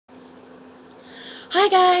Hi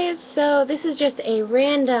guys, so this is just a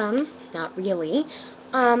random, not really,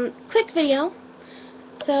 quick video.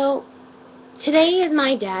 So today is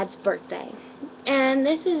my dad's birthday, and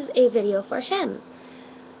this is a video for him.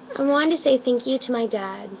 I wanted to say thank you to my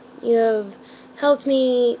dad. You have helped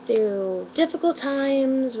me through difficult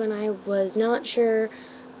times when I was not sure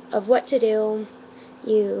of what to do.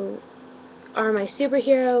 You are my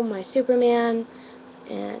superhero, my Superman,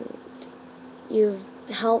 and you've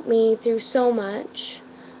helped me through so much.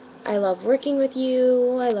 I love working with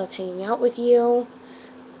you. I love hanging out with you.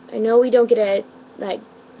 I know we don't get to,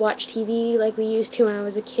 watch TV like we used to when I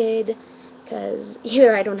was a kid, because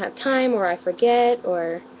either I don't have time, or I forget,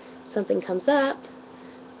 or something comes up,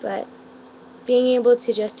 but being able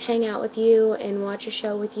to just hang out with you and watch a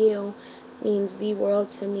show with you means the world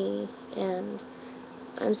to me, and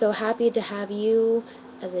I'm so happy to have you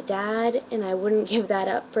as a dad, and I wouldn't give that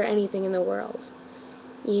up for anything in the world.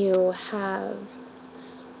 You have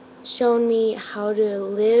shown me how to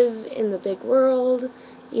live in the big world.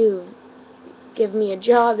 You've given me a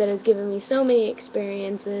job that has given me so many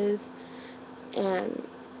experiences, and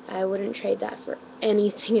I wouldn't trade that for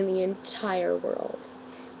anything in the entire world.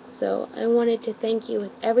 So I wanted to thank you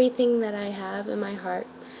with everything that I have in my heart,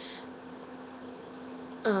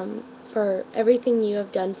 for everything you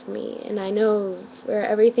have done for me, and I know for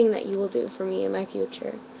everything that you will do for me in my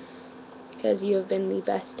future, because you have been the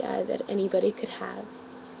best dad that anybody could have.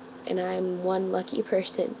 And I'm one lucky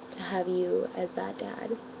person to have you as that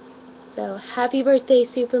dad. So, happy birthday,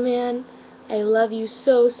 Superman. I love you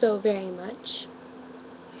so, so very much.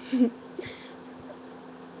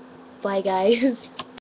 Bye, guys.